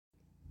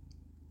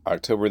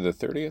October the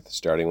 30th,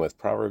 starting with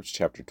Proverbs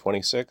chapter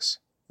 26,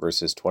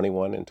 verses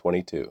 21 and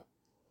 22.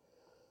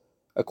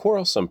 A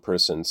quarrelsome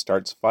person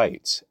starts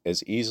fights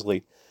as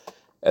easily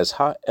as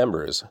hot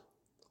embers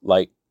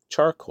light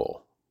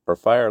charcoal or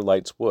fire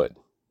lights wood.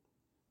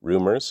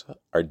 Rumors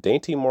are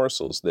dainty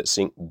morsels that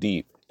sink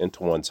deep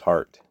into one's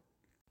heart.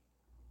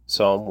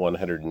 Psalm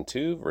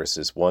 102,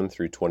 verses 1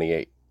 through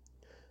 28.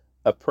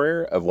 A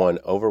prayer of one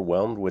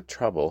overwhelmed with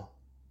trouble,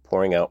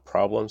 pouring out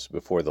problems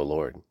before the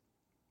Lord.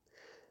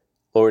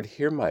 Lord,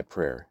 hear my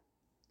prayer.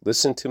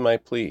 Listen to my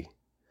plea.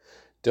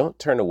 Don't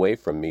turn away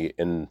from me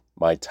in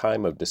my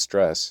time of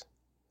distress.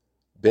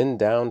 Bend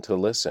down to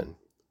listen,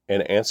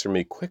 and answer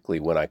me quickly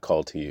when I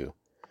call to you.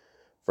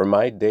 For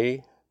my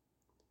days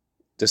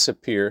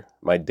disappear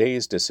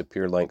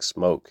like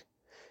smoke,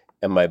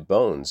 and my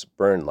bones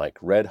burn like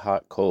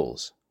red-hot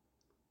coals.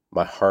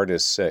 My heart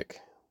is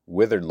sick,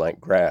 withered like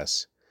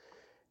grass,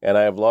 and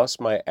I have lost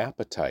my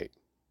appetite.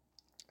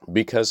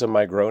 Because of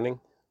my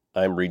groaning,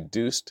 I am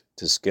reduced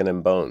to skin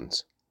and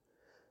bones.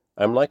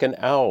 I am like an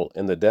owl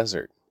in the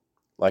desert,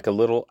 like a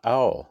little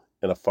owl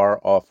in a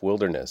far-off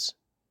wilderness.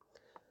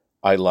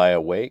 I lie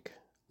awake,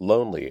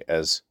 lonely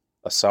as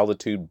a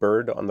solitude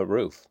bird on the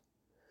roof.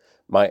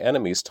 My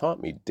enemies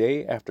taunt me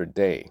day after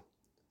day.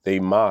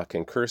 They mock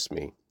and curse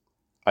me.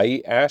 I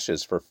eat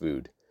ashes for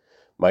food.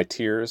 My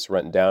tears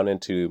run down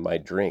into my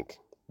drink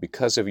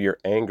because of your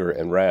anger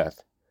and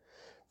wrath.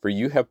 For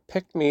you have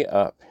picked me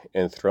up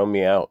and thrown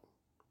me out.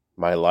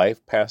 My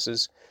life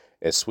passes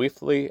as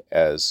swiftly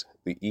as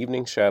the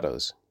evening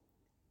shadows.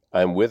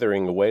 I am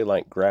withering away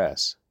like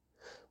grass.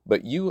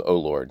 But you, O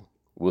Lord,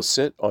 will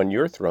sit on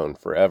your throne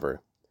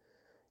forever.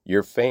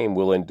 Your fame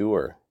will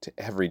endure to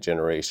every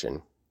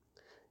generation.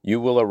 You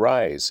will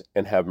arise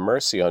and have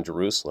mercy on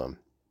Jerusalem.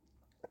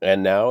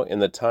 And now, in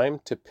the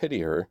time to pity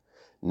her,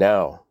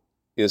 now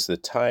is the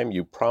time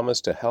you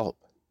promised to help.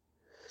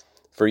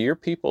 For your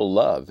people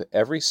love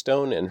every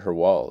stone in her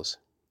walls,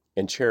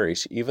 and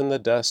cherish even the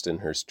dust in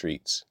her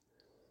streets.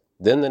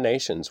 Then the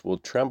nations will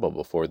tremble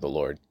before the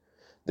Lord.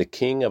 The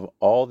King of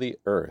all the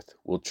earth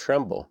will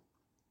tremble.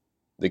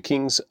 The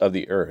kings of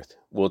the earth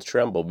will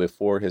tremble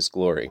before his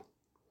glory.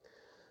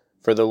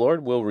 For the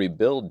Lord will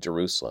rebuild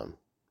Jerusalem.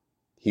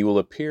 He will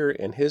appear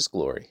in his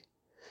glory.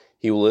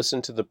 He will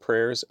listen to the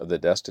prayers of the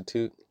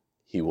destitute.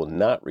 He will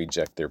not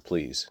reject their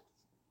pleas.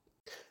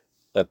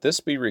 Let this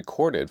be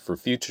recorded for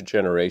future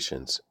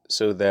generations,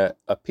 so that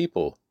a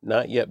people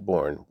not yet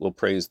born will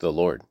praise the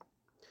Lord.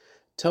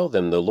 Tell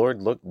them the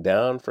Lord looked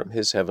down from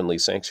his heavenly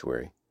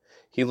sanctuary.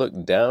 He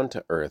looked down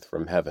to earth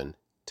from heaven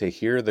to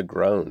hear the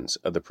groans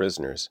of the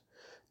prisoners,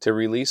 to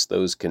release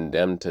those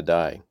condemned to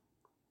die.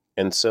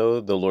 And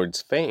so the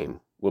Lord's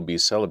fame will be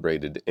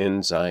celebrated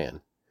in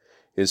Zion,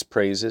 his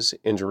praises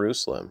in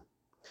Jerusalem.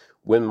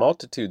 When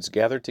multitudes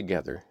gather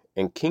together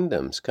and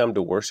kingdoms come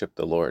to worship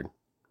the Lord.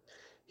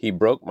 He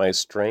broke my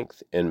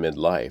strength in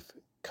midlife,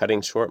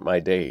 cutting short my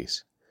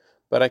days.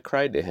 But I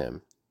cried to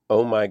him,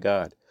 O my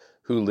God,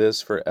 who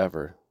lives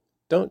forever,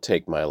 don't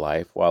take my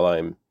life while I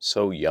am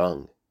so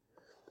young.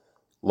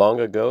 Long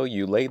ago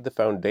you laid the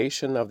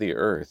foundation of the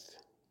earth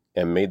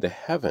and made the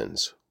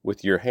heavens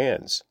with your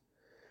hands.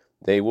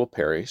 They will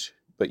perish,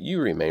 but you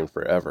remain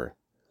forever.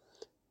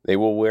 They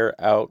will wear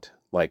out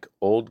like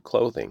old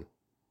clothing.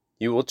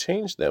 You will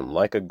change them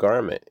like a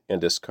garment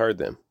and discard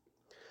them.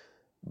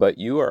 But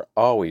you are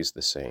always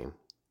the same.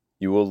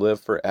 You will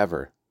live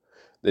forever.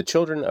 The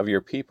children of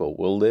your people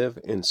will live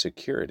in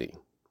security.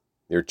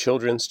 Your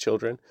children's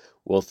children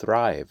will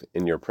thrive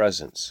in your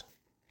presence.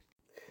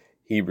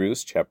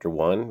 Hebrews chapter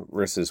 1,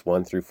 verses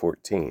 1 through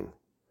 14.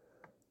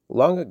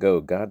 Long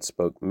ago, God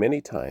spoke many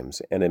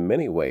times and in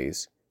many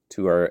ways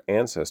to our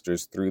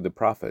ancestors through the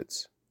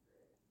prophets.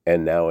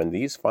 And now in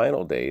these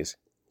final days,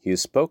 he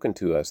has spoken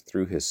to us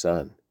through his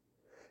Son.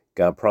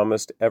 God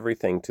promised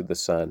everything to the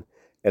Son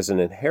as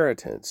an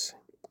inheritance,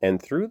 and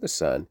through the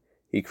Son,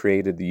 he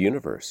created the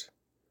universe.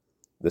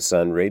 The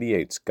Son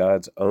radiates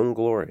God's own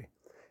glory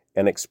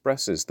and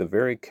expresses the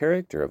very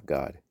character of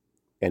God,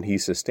 and he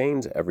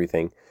sustains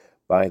everything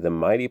by the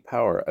mighty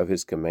power of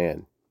his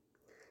command.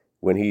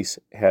 When he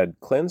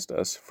had cleansed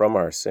us from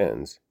our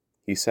sins,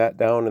 he sat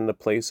down in the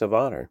place of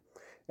honor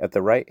at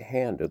the right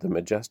hand of the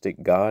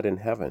majestic God in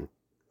heaven.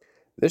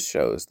 This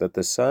shows that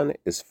the Son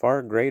is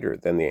far greater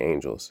than the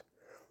angels,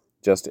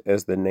 just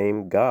as the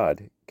name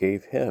God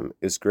gave him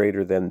is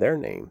greater than their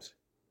names.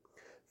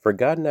 For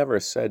God never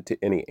said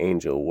to any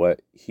angel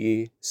what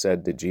he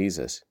said to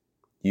Jesus,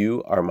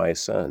 You are my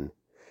Son.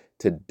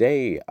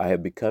 Today I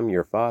have become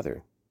your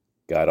Father.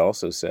 God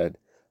also said,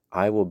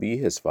 I will be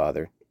his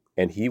Father,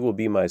 and he will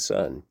be my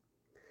Son.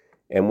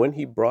 And when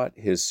he brought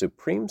his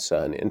supreme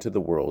Son into the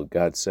world,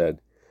 God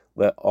said,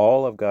 Let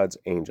all of God's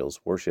angels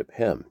worship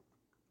him.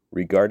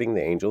 Regarding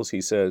the angels, he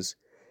says,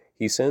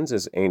 He sends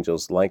his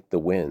angels like the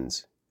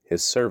winds,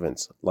 his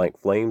servants like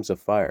flames of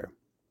fire.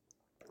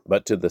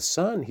 But to the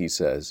Son, he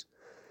says,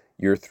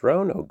 Your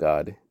throne, O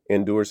God,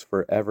 endures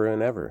forever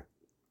and ever.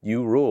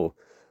 You rule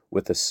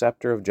with the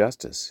scepter of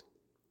justice.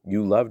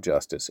 You love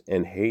justice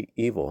and hate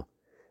evil.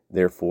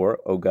 Therefore,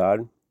 O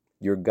God,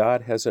 Your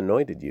God has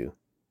anointed you,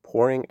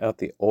 pouring out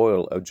the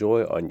oil of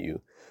joy on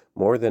you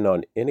more than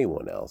on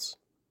anyone else.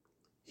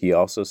 He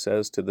also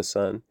says to the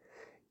Son,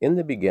 In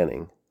the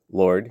beginning,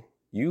 Lord,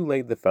 you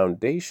laid the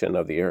foundation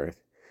of the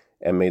earth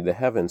and made the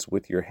heavens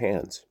with your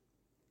hands.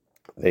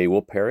 They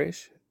will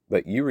perish,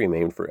 but you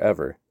remain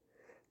forever.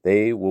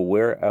 They will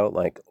wear out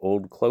like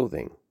old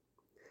clothing.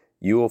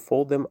 You will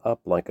fold them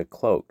up like a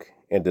cloak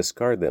and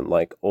discard them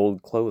like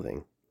old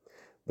clothing.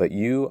 But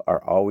you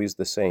are always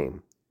the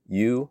same.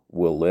 You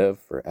will live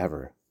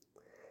forever.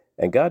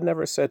 And God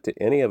never said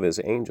to any of his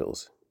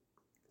angels,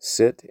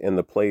 Sit in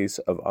the place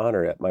of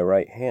honor at my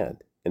right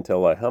hand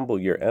until I humble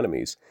your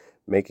enemies,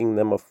 making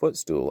them a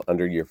footstool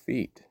under your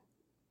feet.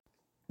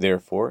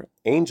 Therefore,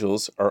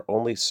 angels are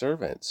only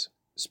servants,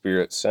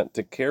 spirits sent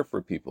to care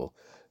for people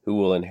who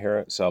will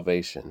inherit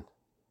salvation.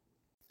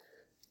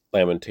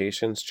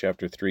 Lamentations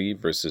chapter 3,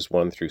 verses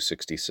 1 through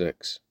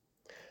 66.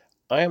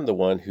 I am the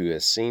one who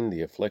has seen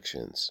the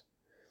afflictions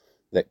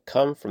that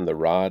come from the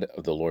rod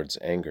of the Lord's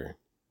anger.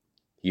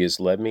 He has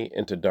led me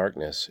into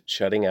darkness,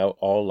 shutting out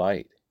all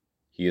light.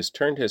 He has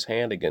turned his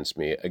hand against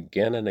me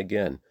again and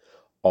again,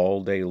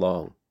 all day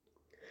long.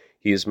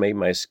 He has made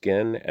my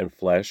skin and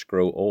flesh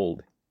grow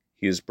old.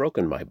 He has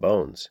broken my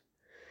bones.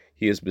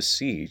 He has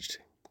besieged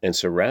and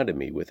surrounded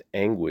me with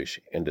anguish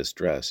and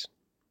distress.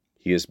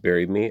 He has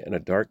buried me in a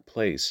dark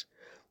place,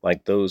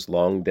 like those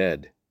long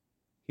dead.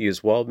 He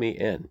has walled me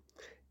in,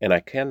 and I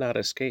cannot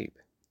escape.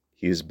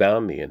 He has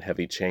bound me in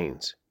heavy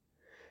chains.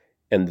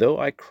 And though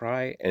I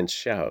cry and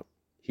shout,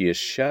 he has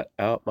shut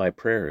out my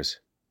prayers.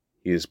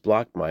 He has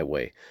blocked my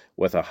way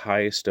with a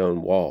high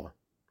stone wall.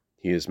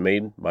 He has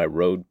made my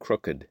road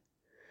crooked.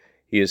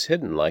 He is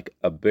hidden like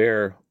a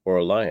bear or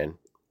a lion,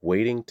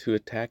 waiting to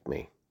attack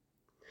me.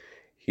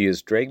 He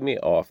has dragged me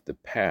off the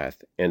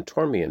path and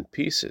torn me in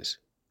pieces,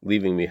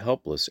 leaving me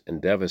helpless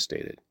and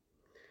devastated.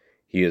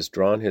 He has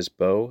drawn his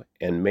bow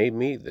and made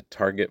me the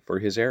target for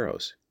his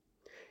arrows.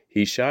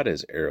 He shot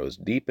his arrows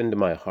deep into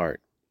my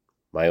heart.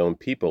 My own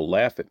people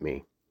laugh at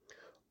me.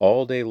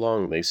 All day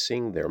long they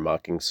sing their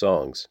mocking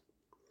songs.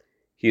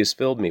 He has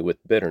filled me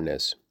with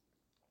bitterness,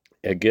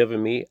 and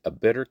given me a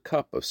bitter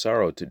cup of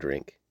sorrow to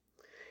drink.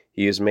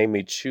 He has made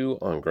me chew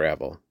on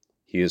gravel.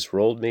 He has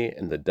rolled me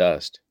in the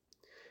dust.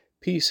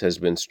 Peace has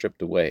been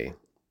stripped away,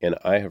 and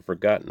I have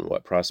forgotten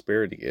what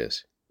prosperity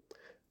is.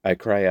 I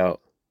cry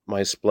out,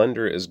 my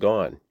splendor is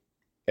gone.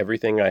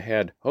 Everything I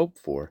had hoped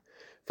for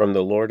from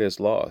the Lord is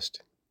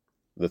lost.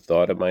 The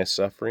thought of my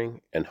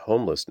suffering and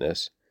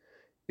homelessness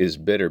is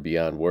bitter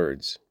beyond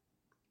words.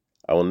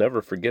 I will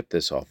never forget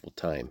this awful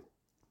time,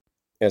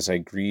 as I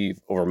grieve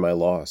over my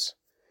loss.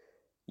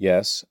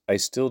 Yes, I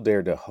still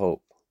dare to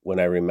hope when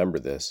I remember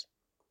this.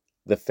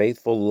 The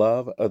faithful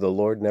love of the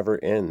Lord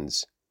never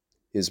ends.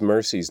 His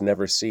mercies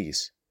never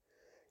cease.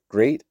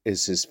 Great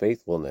is his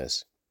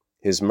faithfulness.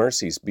 His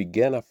mercies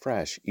begin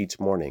afresh each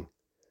morning.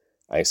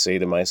 I say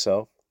to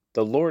myself,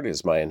 the Lord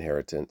is my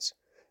inheritance.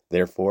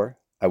 Therefore,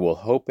 I will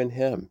hope in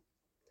him.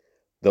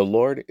 The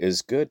Lord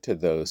is good to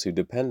those who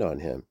depend on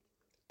him,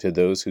 to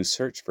those who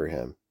search for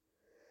him.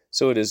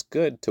 So it is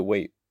good to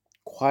wait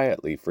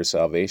quietly for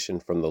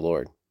salvation from the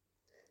Lord.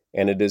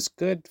 And it is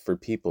good for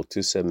people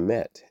to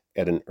submit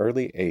at an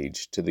early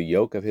age to the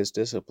yoke of his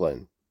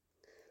discipline.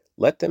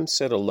 Let them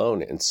sit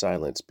alone in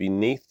silence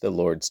beneath the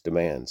Lord's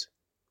demands.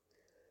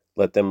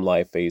 Let them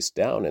lie face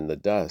down in the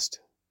dust,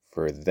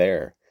 for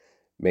there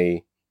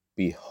may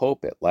be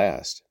hope at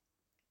last.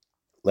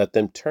 Let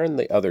them turn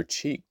the other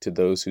cheek to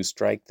those who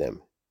strike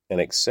them, and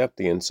accept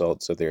the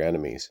insults of their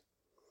enemies.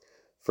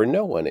 For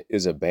no one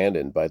is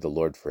abandoned by the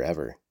Lord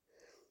forever.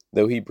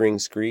 Though he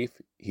brings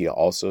grief, he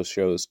also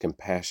shows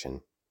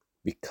compassion,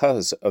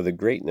 because of the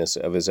greatness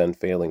of his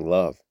unfailing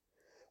love.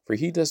 For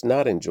he does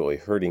not enjoy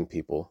hurting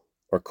people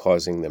or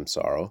causing them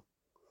sorrow.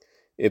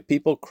 If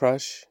people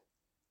crush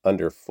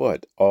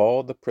underfoot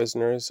all the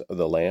prisoners of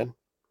the land,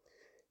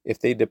 if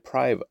they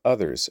deprive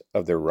others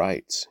of their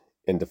rights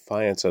in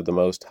defiance of the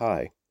Most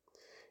High,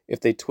 if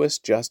they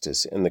twist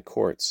justice in the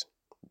courts,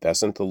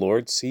 doesn't the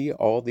Lord see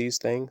all these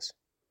things?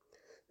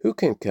 Who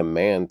can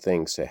command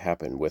things to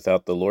happen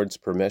without the Lord's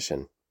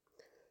permission?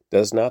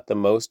 Does not the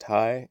Most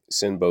High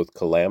send both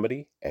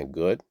calamity and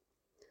good?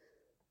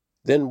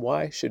 Then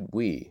why should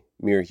we,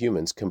 mere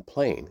humans,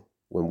 complain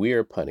when we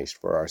are punished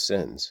for our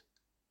sins?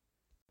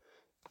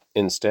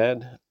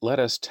 Instead, let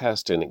us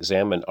test and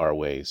examine our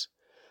ways.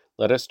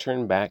 Let us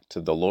turn back to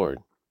the Lord.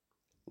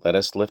 Let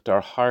us lift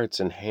our hearts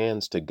and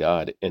hands to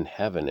God in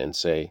heaven and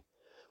say,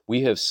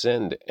 We have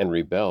sinned and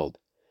rebelled,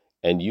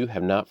 and you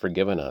have not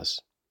forgiven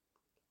us.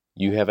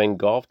 You have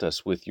engulfed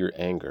us with your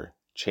anger,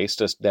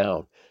 chased us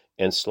down,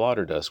 and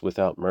slaughtered us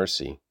without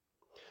mercy.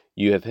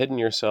 You have hidden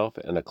yourself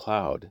in a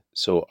cloud,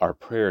 so our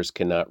prayers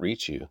cannot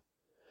reach you.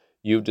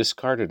 You have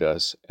discarded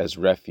us as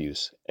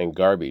refuse and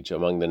garbage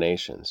among the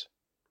nations.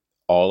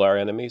 All our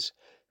enemies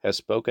have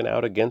spoken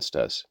out against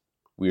us.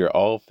 We are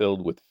all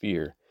filled with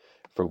fear,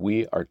 for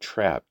we are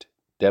trapped,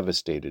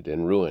 devastated,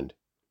 and ruined.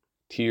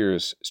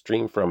 Tears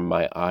stream from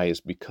my eyes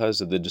because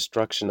of the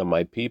destruction of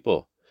my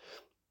people.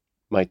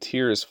 My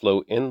tears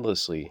flow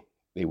endlessly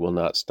they will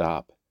not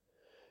stop,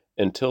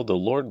 until the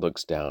Lord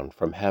looks down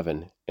from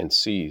heaven and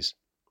sees.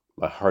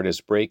 My heart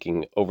is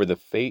breaking over the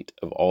fate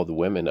of all the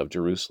women of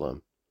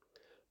Jerusalem.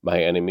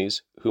 My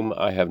enemies, whom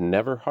I have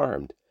never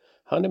harmed,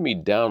 hunted me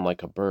down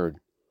like a bird.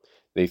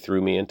 They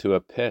threw me into a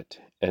pit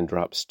and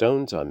dropped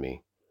stones on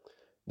me.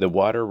 The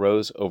water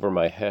rose over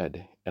my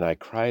head, and I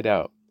cried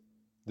out,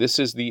 "This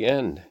is the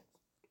end."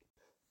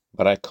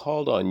 But I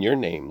called on your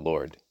name,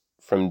 Lord,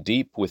 from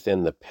deep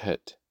within the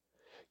pit.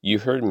 You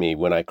heard me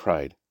when I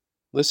cried.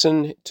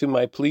 Listen to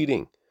my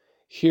pleading.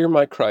 Hear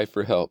my cry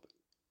for help.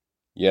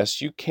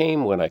 Yes, you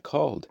came when I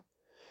called.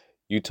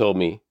 You told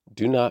me,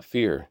 "Do not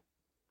fear."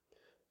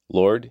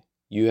 Lord,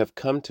 you have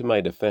come to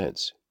my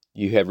defense.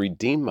 You have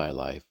redeemed my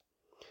life.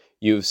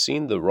 You have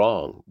seen the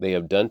wrong they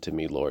have done to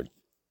me, Lord.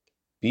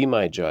 Be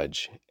my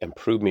judge and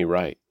prove me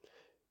right.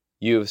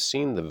 You have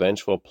seen the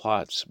vengeful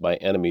plots my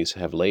enemies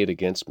have laid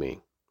against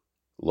me.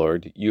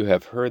 Lord, you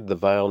have heard the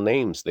vile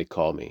names they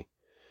call me.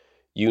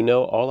 You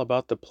know all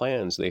about the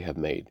plans they have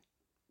made.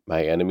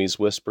 My enemies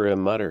whisper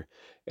and mutter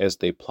as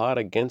they plot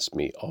against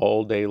me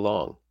all day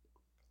long.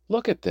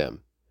 Look at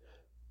them.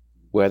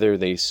 Whether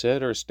they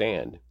sit or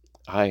stand,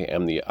 I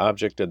am the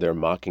object of their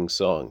mocking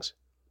songs.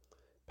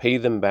 Pay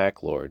them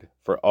back, Lord,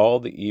 for all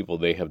the evil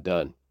they have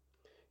done.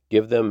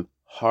 Give them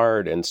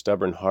hard and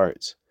stubborn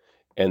hearts,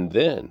 and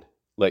then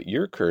let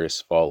your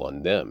curse fall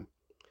on them.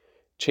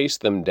 Chase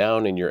them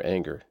down in your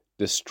anger.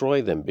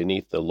 Destroy them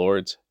beneath the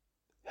Lord's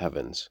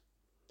heavens.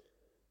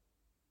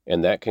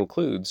 And that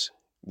concludes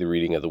the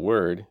reading of the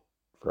Word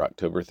for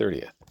October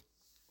 30th.